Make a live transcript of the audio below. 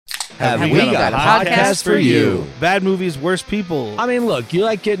Have we got a podcast for you? Bad movies, worse people. I mean, look, you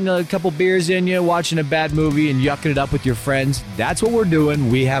like getting a couple beers in you, watching a bad movie, and yucking it up with your friends. That's what we're doing.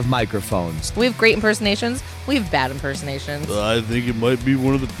 We have microphones. We have great impersonations. We have bad impersonations. I think it might be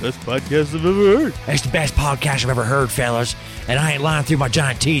one of the best podcasts I've ever heard. It's the best podcast I've ever heard, fellas, and I ain't lying through my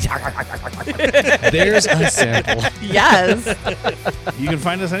giant teeth. There's a sample. Yes. You can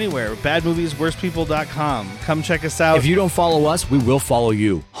find us anywhere. badmoviesworsepeople.com. Come check us out. If you don't follow us, we will follow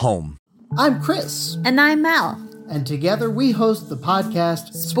you home. I'm Chris. And I'm Mel. And together we host the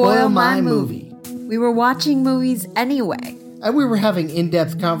podcast Spoil My Movie. We were watching movies anyway. And we were having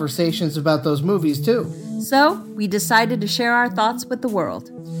in-depth conversations about those movies too. So, we decided to share our thoughts with the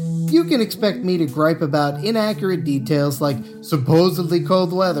world. You can expect me to gripe about inaccurate details like supposedly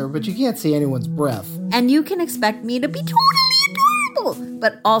cold weather, but you can't see anyone's breath. And you can expect me to be totally adorable,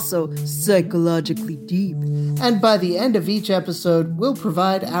 but also psychologically deep. And by the end of each episode, we'll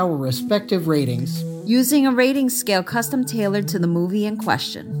provide our respective ratings. Using a rating scale custom tailored to the movie in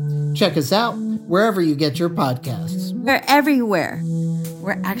question. Check us out wherever you get your podcasts. We're everywhere.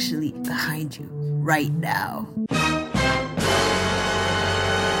 We're actually behind you right now.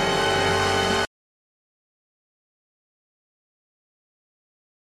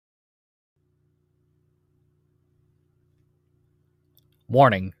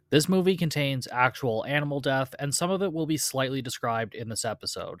 Warning, this movie contains actual animal death, and some of it will be slightly described in this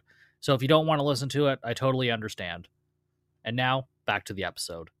episode. So if you don't want to listen to it, I totally understand. And now, back to the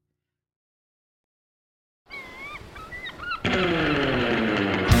episode. I'm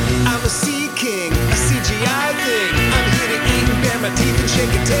a sea king, a CGI thing. I'm here to eat and bare my teeth and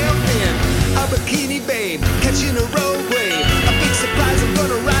shake a tail fin. A bikini babe, catching a road wave. A big surprise, I'm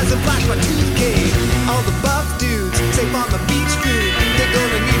gonna rise and flash my tooth cane. All the buff dudes, safe on the beach food. They're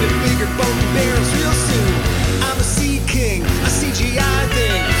gonna need a bigger boat and barrels real soon. I'm a sea king, a CGI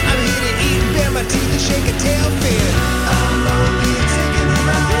thing. I'm here to eat and bare my teeth and shake a tail fin. I'm only taking a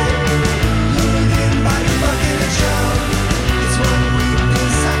ride. Lured in by the bucket and shove. It's one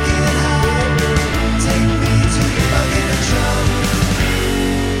weakness I can't hide. Take me to your bucket and shove.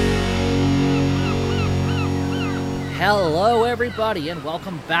 Hello, everybody, and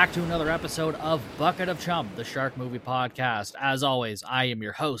welcome back to another episode of Bucket of Chum, the Shark Movie Podcast. As always, I am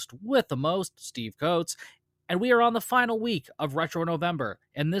your host with the most, Steve Coates, and we are on the final week of Retro November.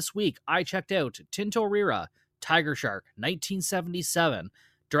 And this week, I checked out Tintorera, Tiger Shark, 1977,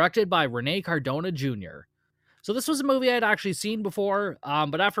 directed by Rene Cardona Jr. So this was a movie I'd actually seen before,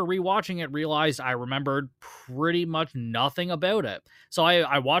 but after rewatching it, realized I remembered pretty much nothing about it. So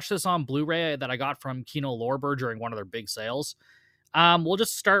I watched this on Blu-ray that I got from Kino Lorber during one of their big sales. We'll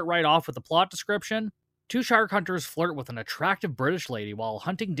just start right off with the plot description. Two shark hunters flirt with an attractive British lady while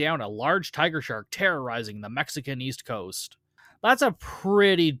hunting down a large tiger shark terrorizing the Mexican East Coast. That's a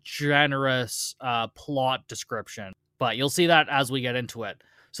pretty generous plot description, but you'll see that as we get into it.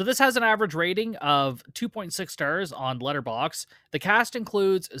 So this has an average rating of 2.6 stars on Letterboxd. The cast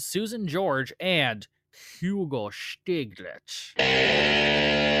includes Susan George and Hugo Stiglitz.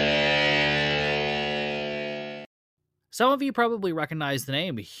 Some of you probably recognize the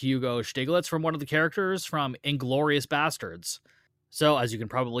name Hugo Stiglitz from one of the characters from Inglourious Bastards. So, as you can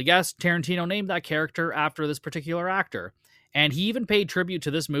probably guess, Tarantino named that character after this particular actor. And he even paid tribute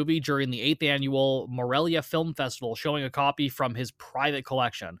to this movie during the 8th annual Morelia Film Festival, showing a copy from his private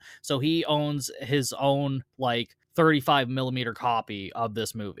collection. So he owns his own, 35mm copy of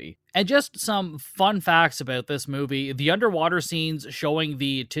this movie. And just some fun facts about this movie. The underwater scenes showing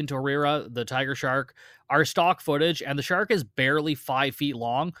the Tintorera, the tiger shark, are stock footage, and the shark is barely 5 feet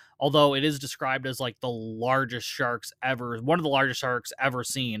long, although it is described as the largest sharks ever, one of the largest sharks ever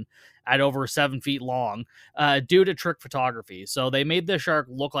seen at over 7 feet long, due to trick photography. So they made the shark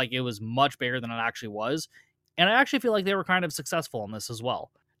look like it was much bigger than it actually was. And I actually feel like they were kind of successful in this as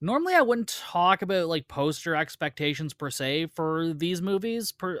well. Normally, I wouldn't talk about poster expectations per se for these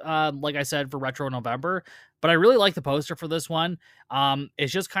movies, like I said, for Retro November, but I really like the poster for this one.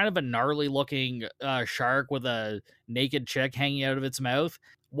 It's just kind of a gnarly looking shark with a naked chick hanging out of its mouth.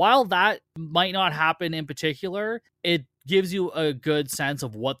 While that might not happen in particular, it gives you a good sense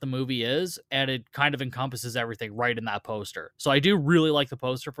of what the movie is, and it kind of encompasses everything right in that poster. So I do really like the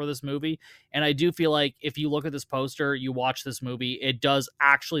poster for this movie, and I do feel like if you look at this poster, you watch this movie, it does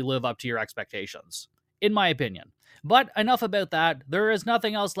actually live up to your expectations, in my opinion. But enough about that. There is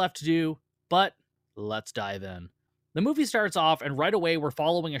nothing else left to do, but let's dive in. The movie starts off, and right away we're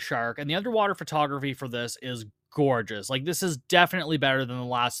following a shark, and the underwater photography for this is gorgeous. This is definitely better than the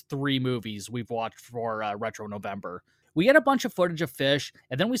last 3 movies we've watched for Retro November. We get a bunch of footage of fish,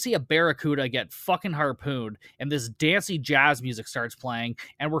 and then we see a barracuda get fucking harpooned, and this dancey jazz music starts playing,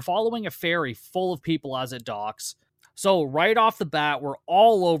 and we're following a ferry full of people as it docks. So right off the bat, we're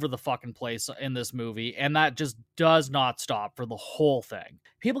all over the fucking place in this movie, and that just does not stop for the whole thing.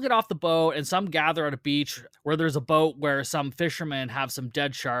 People get off the boat, and some gather at a beach where there's a boat where some fishermen have some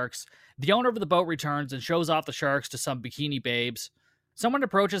dead sharks. The owner of the boat returns and shows off the sharks to some bikini babes. Someone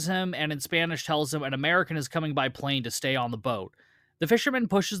approaches him and in Spanish tells him an American is coming by plane to stay on the boat. The fisherman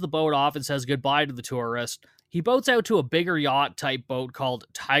pushes the boat off and says goodbye to the tourist. He boats out to a bigger yacht-type boat called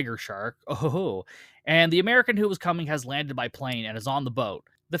Tiger Shark. Oh, and the American who was coming has landed by plane and is on the boat.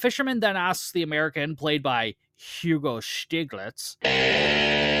 The fisherman then asks the American, played by Hugo Stiglitz,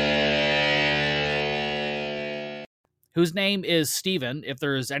 whose name is Steven, if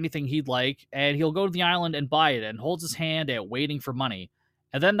there's anything he'd like, and he'll go to the island and buy it, and holds his hand out waiting for money.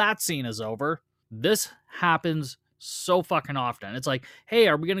 And then that scene is over. This happens so fucking often. It's like, hey,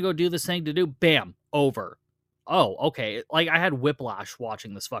 are we gonna go do this thing to do? Bam, over. Oh, okay. Like, I had whiplash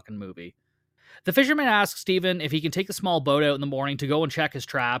watching this fucking movie. The fisherman asks Steven if he can take the small boat out in the morning to go and check his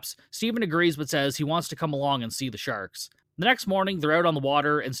traps. Steven agrees but says he wants to come along and see the sharks. The next morning, they're out on the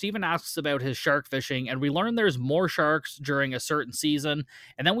water, and Steven asks about his shark fishing, and we learn there's more sharks during a certain season,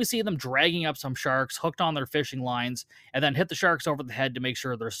 and then we see them dragging up some sharks hooked on their fishing lines, and then hit the sharks over the head to make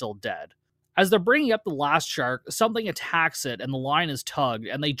sure they're still dead. As they're bringing up the last shark, something attacks it, and the line is tugged,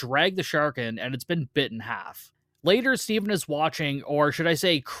 and they drag the shark in, and it's been bit in half. Later, Steven is watching, or should I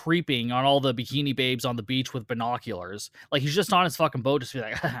say creeping, on all the bikini babes on the beach with binoculars. Like, he's just on his fucking boat just be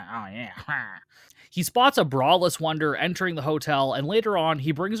like, oh yeah. He spots a braless wonder entering the hotel, and later on,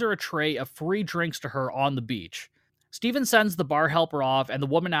 he brings her a tray of free drinks to her on the beach. Steven sends the bar helper off, and the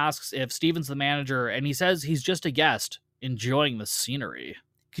woman asks if Steven's the manager, and he says he's just a guest, enjoying the scenery.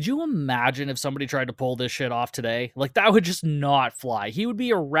 Could you imagine if somebody tried to pull this shit off today? Like, that would just not fly. He would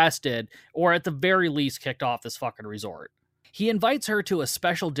be arrested, or at the very least kicked off this fucking resort. He invites her to a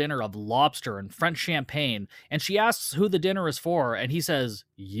special dinner of lobster and French champagne, and she asks who the dinner is for, and he says,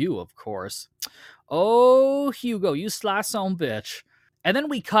 you, of course. Oh, Hugo, you sly son bitch. And then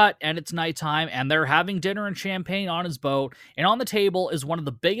we cut, and it's nighttime, and they're having dinner and champagne on his boat, and on the table is one of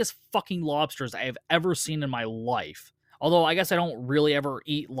the biggest fucking lobsters I have ever seen in my life. Although, I guess I don't really ever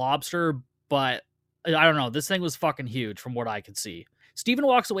eat lobster, but I don't know, this thing was fucking huge from what I could see. Steven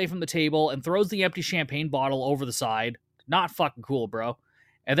walks away from the table and throws the empty champagne bottle over the side. Not fucking cool, bro.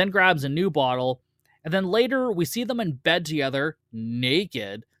 And then grabs a new bottle, and then later we see them in bed together,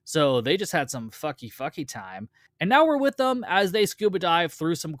 naked, so they just had some fucky time. And now we're with them as they scuba dive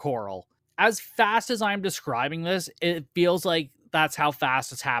through some coral. As fast as I'm describing this, it feels like that's how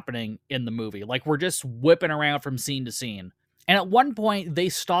fast it's happening in the movie. Like, we're just whipping around from scene to scene. And at one point, they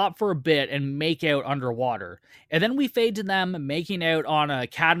stop for a bit and make out underwater. And then we fade to them making out on a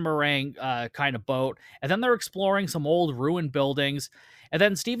catamaran kind of boat. And then they're exploring some old ruined buildings. And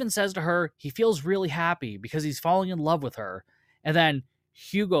then Steven says to her he feels really happy because he's falling in love with her. And then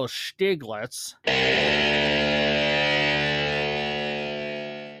Hugo Stiglitz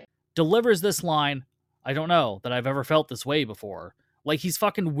delivers this line, I don't know that I've ever felt this way before. Like, he's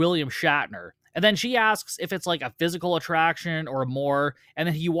fucking William Shatner. And then she asks if it's like a physical attraction or more, and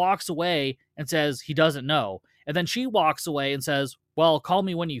then he walks away and says he doesn't know. And then she walks away and says, well, call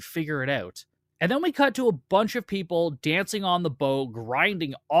me when you figure it out. And then we cut to a bunch of people dancing on the boat,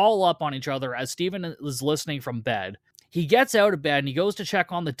 grinding all up on each other as Steven is listening from bed. He gets out of bed and he goes to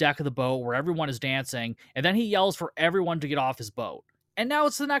check on the deck of the boat where everyone is dancing, and then he yells for everyone to get off his boat. And now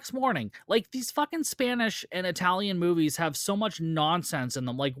it's the next morning. Like, these fucking Spanish and Italian movies have so much nonsense in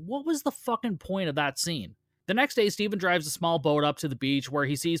them. Like, what was the fucking point of that scene? The next day, Steven drives a small boat up to the beach where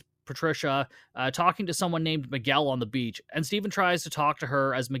he sees Patricia talking to someone named Miguel on the beach. And Steven tries to talk to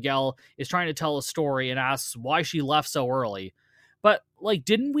her as Miguel is trying to tell a story and asks why she left so early. But, like,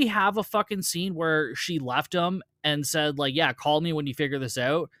 didn't we have a fucking scene where she left him and said, like, yeah, call me when you figure this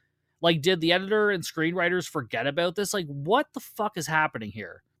out? Like, did the editor and screenwriters forget about this? Like, what the fuck is happening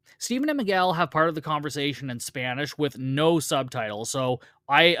here? Steven and Miguel have part of the conversation in Spanish with no subtitles, so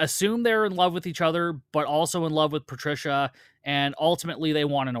I assume they're in love with each other, but also in love with Patricia, and ultimately they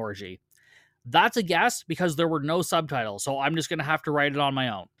want an orgy. That's a guess because there were no subtitles, so I'm just going to have to write it on my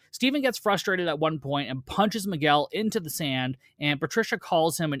own. Steven gets frustrated at one point and punches Miguel into the sand, and Patricia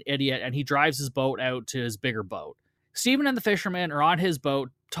calls him an idiot, and he drives his boat out to his bigger boat. Steven and the fisherman are on his boat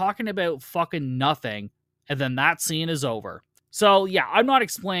talking about fucking nothing, and then that scene is over. So, yeah, I'm not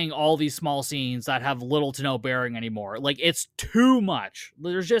explaining all these small scenes that have little to no bearing anymore. Like, it's too much.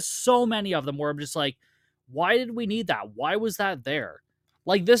 There's just so many of them where I'm just like, why did we need that? Why was that there?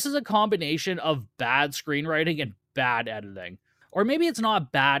 Like, this is a combination of bad screenwriting and bad editing. Or maybe it's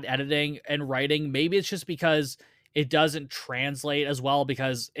not bad editing and writing. Maybe it's just because it doesn't translate as well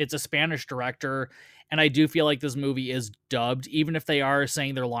because it's a Spanish director. And I do feel like this movie is dubbed. Even if they are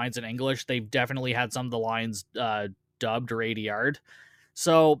saying their lines in English, they've definitely had some of the lines dubbed or ADR'd.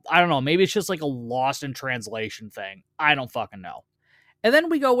 So I don't know. Maybe it's just like a lost in translation thing. I don't fucking know. And then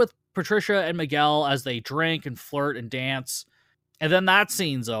we go with Patricia and Miguel as they drink and flirt and dance. And then that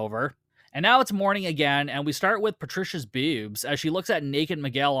scene's over. And now it's morning again, and we start with Patricia's boobs as she looks at naked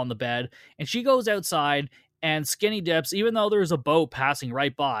Miguel on the bed, and she goes outside and skinny dips, even though there's a boat passing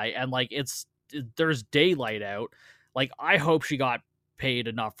right by, and like there's daylight out. Like, I hope she got paid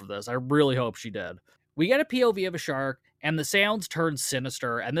enough for this. I really hope she did. We get a POV of a shark, and the sounds turn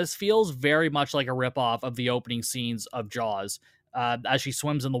sinister, and this feels very much like a ripoff of the opening scenes of Jaws. As she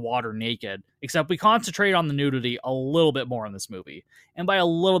swims in the water naked, except we concentrate on the nudity a little bit more in this movie. And by a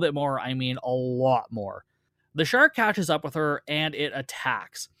little bit more, I mean a lot more. The shark catches up with her and it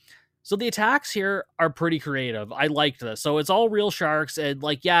attacks. So the attacks here are pretty creative. I liked this. So it's all real sharks and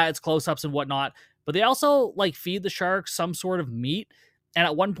like, yeah, it's close-ups and whatnot, but they also like feed the sharks some sort of meat. And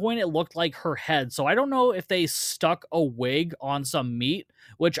at one point it looked like her head. So I don't know if they stuck a wig on some meat,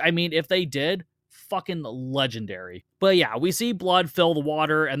 which I mean, if they did, fucking legendary. But yeah, we see blood fill the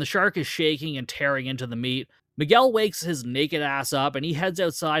water and the shark is shaking and tearing into the meat. Miguel wakes his naked ass up and he heads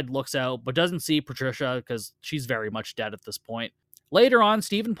outside, looks out, but doesn't see Patricia because she's very much dead at this point. Later on,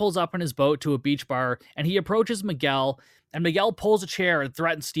 Steven pulls up in his boat to a beach bar and he approaches Miguel, and Miguel pulls a chair and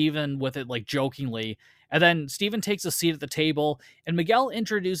threatens Steven with it like jokingly. And then Steven takes a seat at the table and Miguel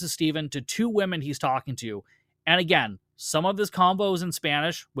introduces Steven to two women he's talking to. And again, some of this combo is in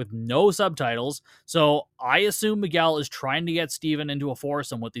Spanish with no subtitles, so I assume Miguel is trying to get Steven into a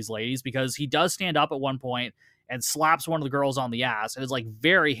foursome with these ladies because he does stand up at one point and slaps one of the girls on the ass and is like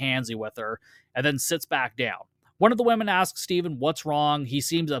very handsy with her and then sits back down. One of the women asks Steven what's wrong. He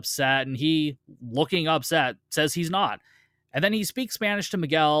seems upset and he, looking upset, says he's not. And then he speaks Spanish to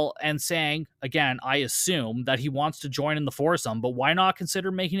Miguel and saying, again, I assume that he wants to join in the foursome, but why not consider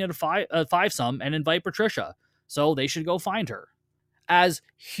making it a fivesome and invite Patricia? So they should go find her. As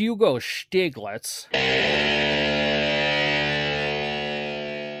Hugo Stiglitz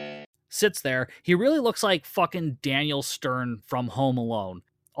sits there, he really looks like fucking Daniel Stern from Home Alone.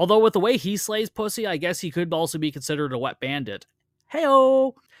 Although with the way he slays pussy, I guess he could also be considered a wet bandit.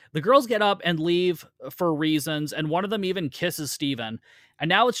 Heyo! The girls get up and leave for reasons, and one of them even kisses Steven. And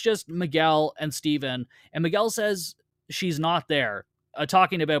now it's just Miguel and Steven, and Miguel says she's not there.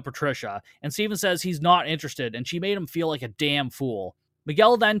 Talking about Patricia, and Steven says he's not interested, and she made him feel like a damn fool.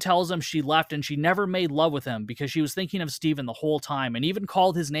 Miguel then tells him she left and she never made love with him because she was thinking of Steven the whole time and even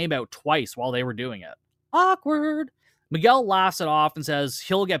called his name out twice while they were doing it. Awkward. Miguel laughs it off and says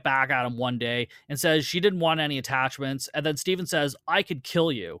he'll get back at him one day and says she didn't want any attachments, and then Steven says, I could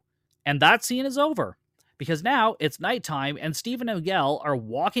kill you. And that scene is over. Because now it's nighttime and Steven and Miguel are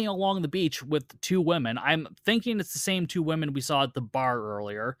walking along the beach with two women. I'm thinking it's the same two women we saw at the bar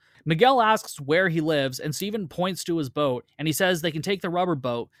earlier. Miguel asks where he lives and Steven points to his boat and he says they can take the rubber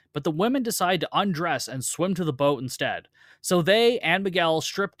boat, but the women decide to undress and swim to the boat instead. So they and Miguel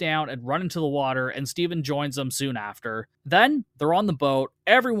strip down and run into the water and Steven joins them soon after. Then they're on the boat,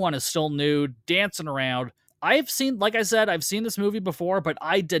 everyone is still nude, dancing around. I've seen this movie before, but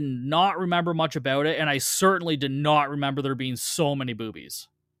I did not remember much about it, and I certainly did not remember there being so many boobies.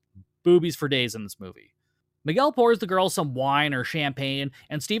 Boobies for days in this movie. Miguel pours the girls some wine or champagne,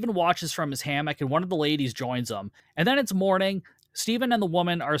 and Steven watches from his hammock, and one of the ladies joins him. And then it's morning, Steven and the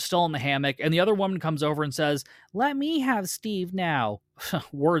woman are still in the hammock, and the other woman comes over and says, "Let me have Steve now."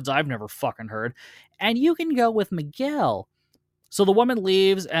 Words I've never fucking heard. "And you can go with Miguel." So the woman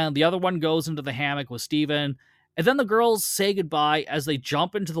leaves, and the other one goes into the hammock with Steven. And then the girls say goodbye as they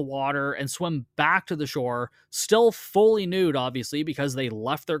jump into the water and swim back to the shore, still fully nude, obviously, because they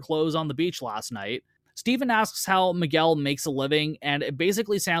left their clothes on the beach last night. Steven asks how Miguel makes a living, and it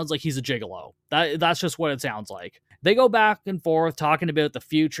basically sounds like he's a gigolo. That's just what it sounds like. They go back and forth talking about the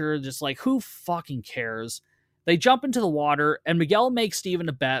future, just like, who fucking cares? They jump into the water, and Miguel makes Steven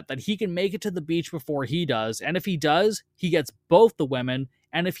a bet that he can make it to the beach before he does, and if he does, he gets both the women,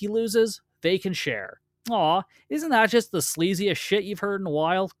 and if he loses, they can share. Aw, isn't that just the sleaziest shit you've heard in a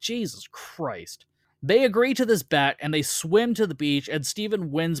while? Jesus Christ. They agree to this bet, and they swim to the beach, and Steven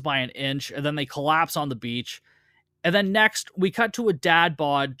wins by an inch, and then they collapse on the beach. And then next, we cut to a dad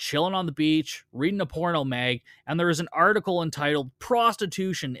bod chilling on the beach, reading a porno mag, and there is an article entitled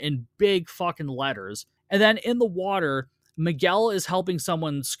Prostitution in big fucking letters. And then in the water, Miguel is helping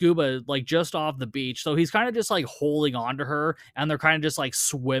someone scuba, like, just off the beach. So he's kind of just, like, holding on to her, and they're kind of just, like,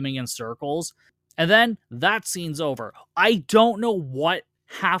 swimming in circles. And then that scene's over. I don't know what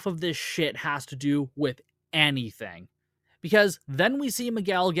half of this shit has to do with anything. Because then we see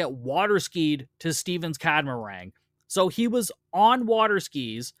Miguel get water skied to Steven's catamaran. So he was on water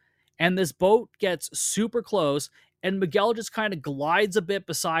skis, and this boat gets super close, and Miguel just kind of glides a bit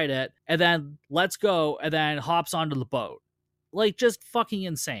beside it, and then lets go, and then hops onto the boat. Like, just fucking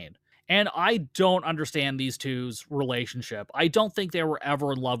insane. And I don't understand these two's relationship. I don't think they were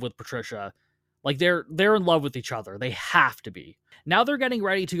ever in love with Patricia. Like, they're in love with each other. They have to be. Now they're getting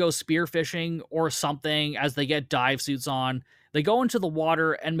ready to go spearfishing or something as they get dive suits on. They go into the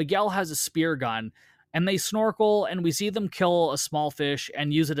water, and Miguel has a spear gun, and they snorkel, and we see them kill a small fish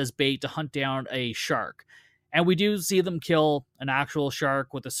and use it as bait to hunt down a shark. And we do see them kill an actual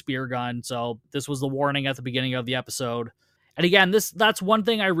shark with a spear gun, so this was the warning at the beginning of the episode. And again, that's one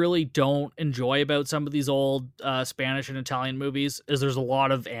thing I really don't enjoy about some of these old Spanish and Italian movies, is there's a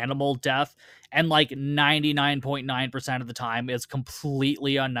lot of animal death, and like 99.9% of the time it's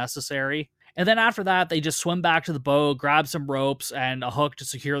completely unnecessary. And then after that, they just swim back to the boat, grab some ropes and a hook to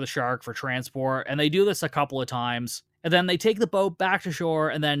secure the shark for transport, and they do this a couple of times. And then they take the boat back to shore,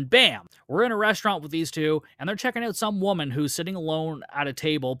 and then bam, we're in a restaurant with these two, and they're checking out some woman who's sitting alone at a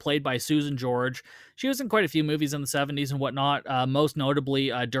table, played by Susan George. She was in quite a few movies in the 70s and whatnot, most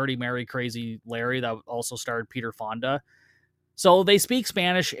notably Dirty Mary, Crazy Larry, that also starred Peter Fonda. So they speak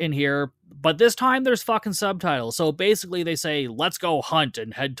Spanish in here, but this time there's fucking subtitles. So basically they say, let's go hunt,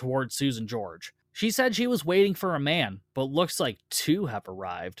 and head towards Susan George. She said she was waiting for a man, but looks like two have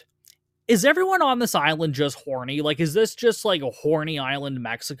arrived. Is everyone on this island just horny? Like, is this just like a horny island,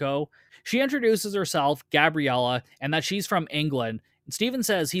 Mexico? She introduces herself, Gabriella, and that she's from England. And Steven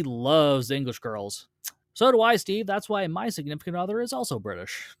says he loves English girls. So do I, Steve. That's why my significant other is also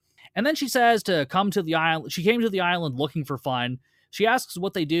British. And then she says to come to the island. She came to the island looking for fun. She asks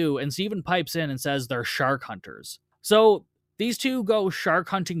what they do, and Steven pipes in and says they're shark hunters. So these two go shark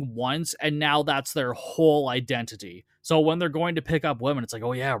hunting once, and now that's their whole identity. So when they're going to pick up women, it's like,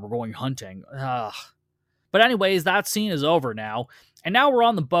 oh yeah, we're going hunting. Ugh. But anyways, that scene is over now. And now we're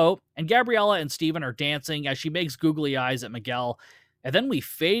on the boat, and Gabriella and Steven are dancing as she makes googly eyes at Miguel. And then we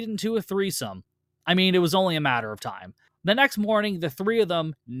fade into a threesome. I mean, it was only a matter of time. The next morning, the three of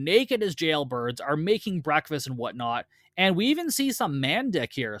them, naked as jailbirds, are making breakfast and whatnot. And we even see some man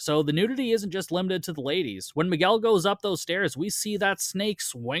dick here, so the nudity isn't just limited to the ladies. When Miguel goes up those stairs, we see that snake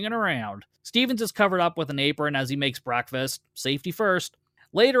swinging around. Steven's is covered up with an apron as he makes breakfast. Safety first.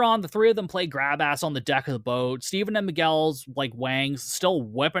 Later on, the three of them play grab ass on the deck of the boat. Steven and Miguel's, like, wangs still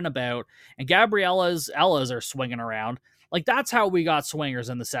whipping about, and Gabriella's Ellas are swinging around. Like, that's how we got swingers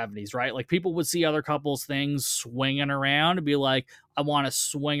in the 70s, right? Like, people would see other couples' things swinging around and be like, I want to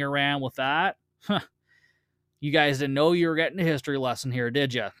swing around with that. Huh. You guys didn't know you were getting a history lesson here,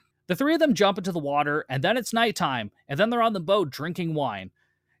 did you? The three of them jump into the water, and then it's nighttime, and then they're on the boat drinking wine.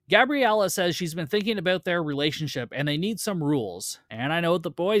 Gabriella says she's been thinking about their relationship, and they need some rules. And I know what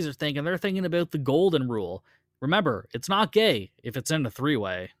the boys are thinking. They're thinking about the golden rule. Remember, it's not gay if it's in a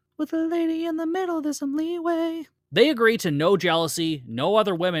three-way. With a lady in the middle, there's some leeway. They agree to no jealousy, no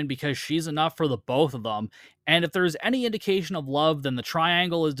other women, because she's enough for the both of them. And if there's any indication of love, then the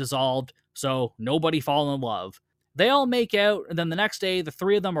triangle is dissolved, so nobody fall in love. They all make out, and then the next day, the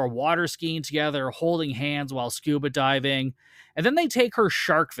three of them are water skiing together, holding hands while scuba diving. And then they take her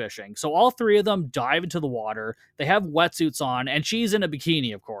shark fishing. So all three of them dive into the water. They have wetsuits on, and she's in a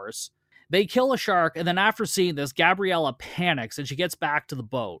bikini, of course. They kill a shark, and then after seeing this, Gabriella panics, and she gets back to the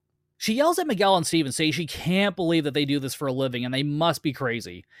boat. She yells at Miguel and Steven, saying she can't believe that they do this for a living, and they must be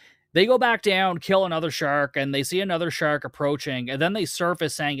crazy. They go back down, kill another shark, and they see another shark approaching, and then they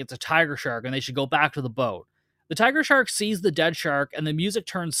surface saying it's a tiger shark, and they should go back to the boat. The tiger shark sees the dead shark, and the music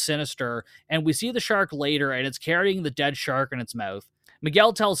turns sinister, and we see the shark later, and it's carrying the dead shark in its mouth.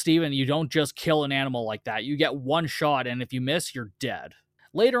 Miguel tells Steven, you don't just kill an animal like that. You get one shot, and if you miss, you're dead.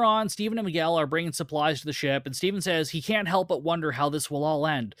 Later on, Steven and Miguel are bringing supplies to the ship, and Steven says he can't help but wonder how this will all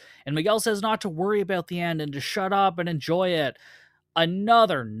end. And Miguel says not to worry about the end and to shut up and enjoy it.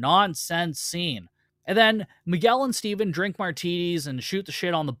 Another nonsense scene. And then Miguel and Steven drink martinis and shoot the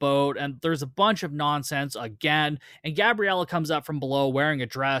shit on the boat, and there's a bunch of nonsense again, and Gabriella comes up from below wearing a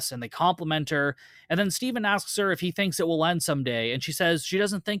dress, and they compliment her, and then Steven asks her if he thinks it will end someday, and she says she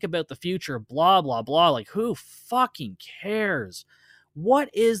doesn't think about the future, blah, blah, blah. Like, who fucking cares? What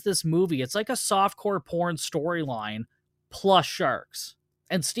is this movie? It's like a softcore porn storyline plus sharks.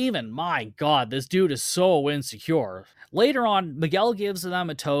 And Steven, my god, this dude is so insecure. Later on, Miguel gives them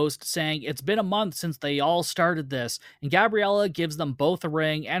a toast, saying it's been a month since they all started this, and Gabriella gives them both a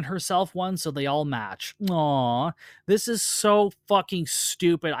ring and herself one so they all match. Aww, this is so fucking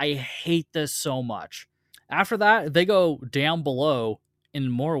stupid. I hate this so much. After that, they go down below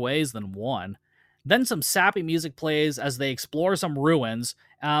in more ways than one. Then some sappy music plays as they explore some ruins.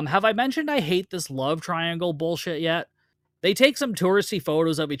 Have I mentioned I hate this love triangle bullshit yet? They take some touristy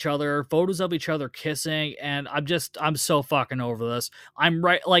photos of each other kissing, and I'm so fucking over this.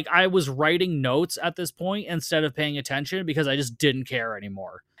 I was writing notes at this point instead of paying attention because I just didn't care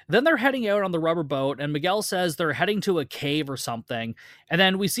anymore. Then they're heading out on the rubber boat, and Miguel says they're heading to a cave or something, and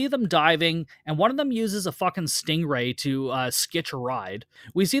then we see them diving, and one of them uses a fucking stingray to sketch a ride.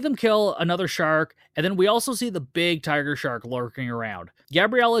 We see them kill another shark, and then we also see the big tiger shark lurking around.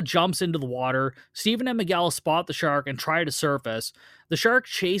 Gabriella jumps into the water. Steven and Miguel spot the shark and try to surface. The shark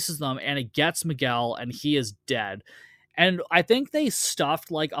chases them, and it gets Miguel, and he is dead. And I think they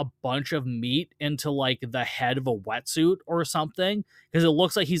stuffed like a bunch of meat into like the head of a wetsuit or something, because it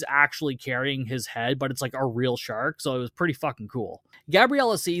looks like he's actually carrying his head, but it's like a real shark. So it was pretty fucking cool.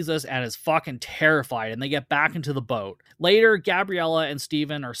 Gabriella sees this and is fucking terrified, and they get back into the boat. Later, Gabriella and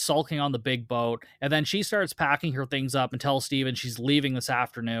Steven are sulking on the big boat, and then she starts packing her things up and tells Steven she's leaving this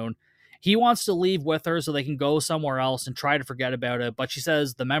afternoon. He wants to leave with her so they can go somewhere else and try to forget about it, but she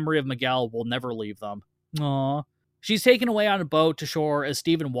says the memory of Miguel will never leave them. Aww. She's taken away on a boat to shore as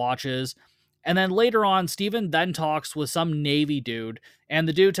Steven watches, and then later on, Steven then talks with some Navy dude, and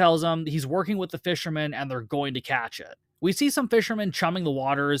the dude tells him he's working with the fishermen and they're going to catch it. We see some fishermen chumming the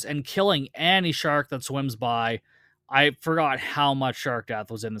waters and killing any shark that swims by. I forgot how much shark death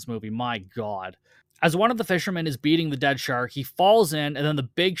was in this movie, my god. As one of the fishermen is beating the dead shark, he falls in, and then the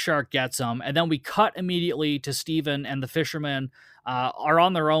big shark gets him, and then we cut immediately to Steven and the fishermen are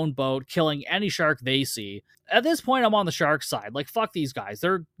on their own boat, killing any shark they see. At this point, I'm on the shark side. Like, fuck these guys.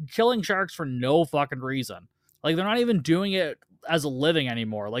 They're killing sharks for no fucking reason. Like, they're not even doing it as a living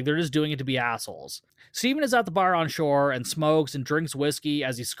anymore. Like, they're just doing it to be assholes. Steven is at the bar on shore and smokes and drinks whiskey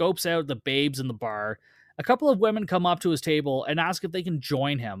as he scopes out the babes in the bar. A couple of women come up to his table and ask if they can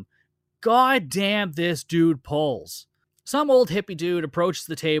join him. God damn, this dude pulls. Some old hippie dude approaches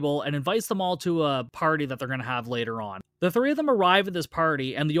the table and invites them all to a party that they're going to have later on. The three of them arrive at this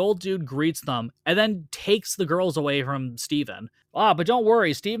party, and the old dude greets them, and then takes the girls away from Steven. But don't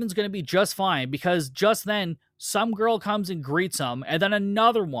worry, Steven's going to be just fine, because just then, some girl comes and greets him, and then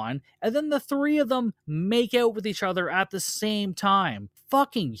another one, and then the three of them make out with each other at the same time.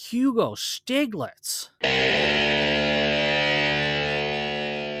 Fucking Hugo Stiglitz.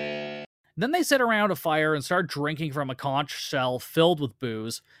 Then they sit around a fire and start drinking from a conch shell filled with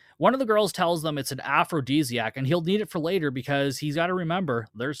booze. One of the girls tells them it's an aphrodisiac and he'll need it for later because he's got to remember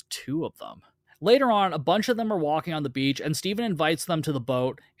there's two of them. Later on, a bunch of them are walking on the beach and Steven invites them to the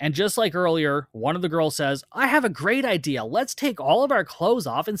boat, and just like earlier, one of the girls says, "I have a great idea. Let's take all of our clothes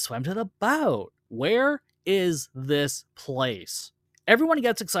off and swim to the boat." Where is this place? Everyone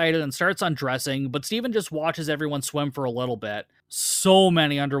gets excited and starts undressing, but Steven just watches everyone swim for a little bit. So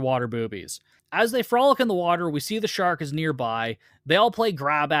many underwater boobies. As they frolic in the water, we see the shark is nearby. They all play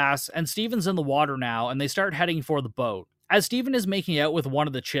grab ass, and Steven's in the water now, and they start heading for the boat. As Steven is making out with one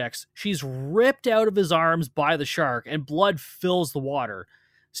of the chicks, she's ripped out of his arms by the shark, and blood fills the water.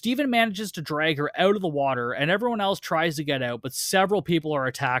 Steven manages to drag her out of the water, and everyone else tries to get out, but several people are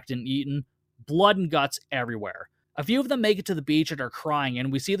attacked and eaten. Blood and guts everywhere. A few of them make it to the beach and are crying,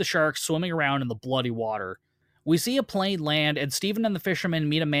 and we see the shark swimming around in the bloody water. We see a plane land, and Steven and the fishermen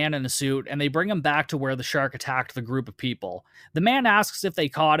meet a man in a suit, and they bring him back to where the shark attacked the group of people. The man asks if they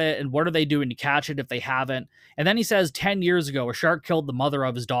caught it, and what are they doing to catch it if they haven't, and then he says 10 years ago a shark killed the mother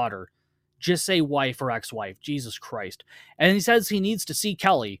of his daughter. Just say wife or ex-wife, Jesus Christ. And he says he needs to see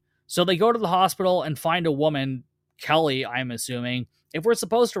Kelly. So they go to the hospital and find a woman, Kelly, I'm assuming. If we're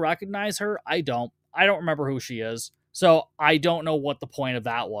supposed to recognize her, I don't remember who she is. So I don't know what the point of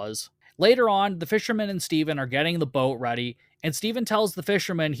that was. Later on, the fisherman and Steven are getting the boat ready, and Steven tells the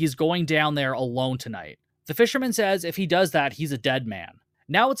fisherman he's going down there alone tonight. The fisherman says if he does that, he's a dead man.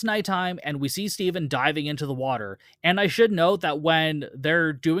 Now it's nighttime, and we see Steven diving into the water. And I should note that when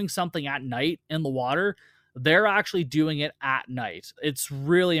they're doing something at night in the water, they're actually doing it at night. It's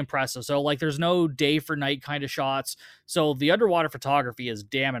really impressive. So, like, there's no day for night kind of shots. So the underwater photography is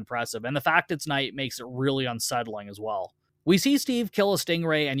damn impressive. And the fact it's night makes it really unsettling as well. We see Steve kill a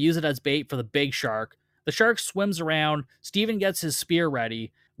stingray and use it as bait for the big shark. The shark swims around. Steven gets his spear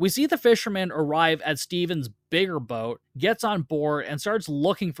ready. We see the fisherman arrive at Steven's bigger boat, gets on board, and starts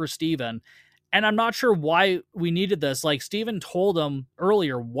looking for Steven. And I'm not sure why we needed this. Like, Steven told him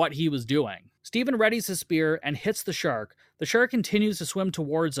earlier what he was doing. Steven readies his spear and hits the shark. The shark continues to swim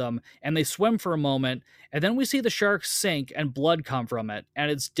towards him, and they swim for a moment, and then we see the shark sink and blood come from it,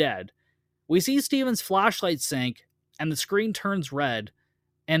 and it's dead. We see Steven's flashlight sink, and the screen turns red,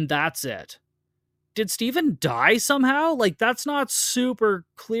 and that's it. Did Steven die somehow? Like, that's not super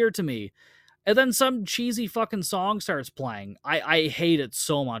clear to me. And then some cheesy fucking song starts playing. I hate it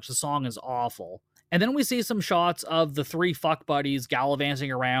so much. The song is awful. And then we see some shots of the three fuck buddies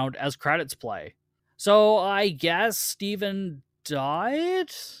gallivanting around as credits play. So I guess Steven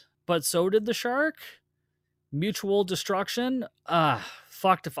died, but so did the shark? Mutual destruction?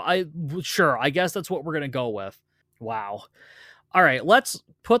 Fucked if sure, I guess that's what we're gonna go with. Wow. All right, let's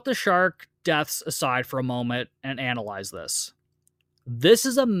put the shark deaths aside for a moment and analyze this. This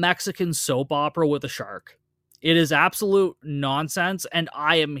is a Mexican soap opera with a shark. It is absolute nonsense, and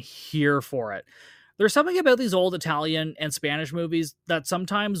I am here for it. There's something about these old Italian and Spanish movies that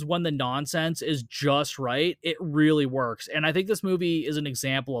sometimes when the nonsense is just right, it really works. And I think this movie is an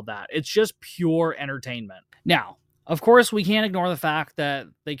example of that. It's just pure entertainment. Now, of course, we can't ignore the fact that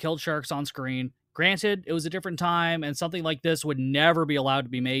they killed sharks on screen. Granted, it was a different time, and something like this would never be allowed to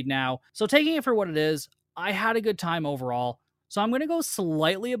be made now. So taking it for what it is, I had a good time overall. So I'm going to go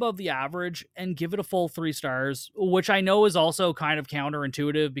slightly above the average and give it a full 3 stars, which I know is also kind of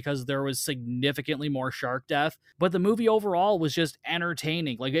counterintuitive because there was significantly more shark death. But the movie overall was just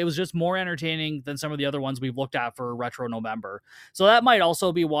entertaining. Like, it was just more entertaining than some of the other ones we've looked at for Retro November. So that might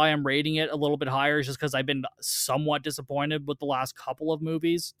also be why I'm rating it a little bit higher, just because I've been somewhat disappointed with the last couple of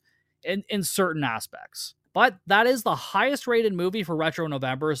movies in certain aspects. But that is the highest rated movie for Retro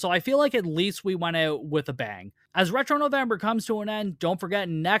November, so I feel like at least we went out with a bang. As Retro November comes to an end, don't forget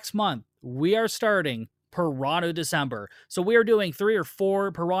next month we are starting Piranha December. So we are doing 3 or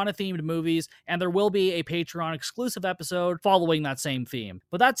 4 Piranha themed movies, and there will be a Patreon exclusive episode following that same theme.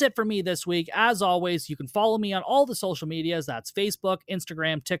 But that's it for me this week. As always, you can follow me on all the social medias. That's Facebook,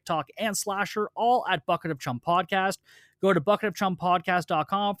 Instagram, TikTok, and Slasher, all at Bucket of Chum Podcast. Go to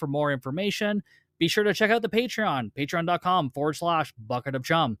bucketofchumpodcast.com for more information. Be sure to check out the Patreon, patreon.com/Bucket of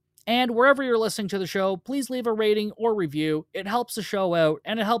Chum. And wherever you're listening to the show, please leave a rating or review. It helps the show out,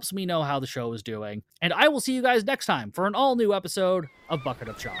 and it helps me know how the show is doing. And I will see you guys next time for an all-new episode of Bucket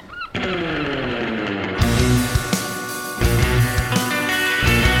of Chum.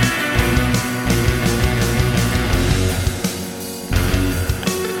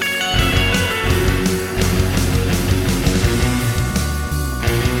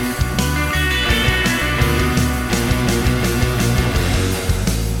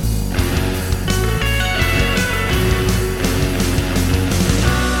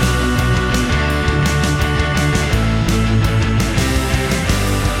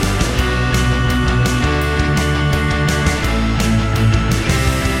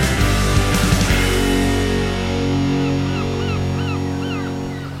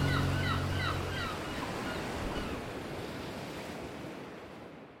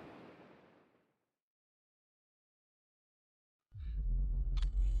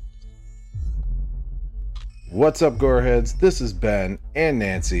 What's up, Goreheads? This is Ben and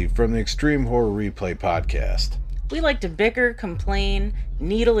Nancy from the Extreme Horror Replay Podcast. We like to bicker, complain,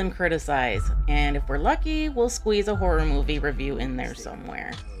 needle, and criticize. And if we're lucky, we'll squeeze a horror movie review in there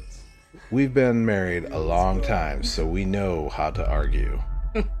somewhere. We've been married a long time, so we know how to argue.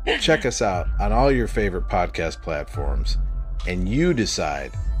 Check us out on all your favorite podcast platforms, and you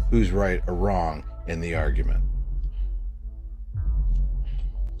decide who's right or wrong in the argument.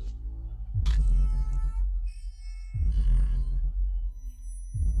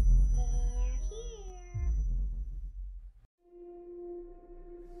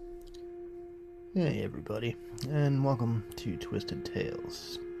 Hey everybody, and welcome to Twisted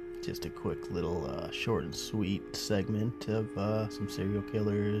Tales. Just a quick little short and sweet segment of some serial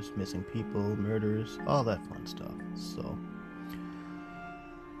killers, missing people, murders, all that fun stuff. So,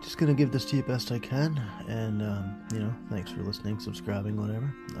 just gonna give this to you best I can, and thanks for listening, subscribing,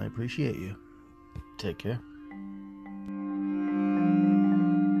 whatever. I appreciate you. Take care.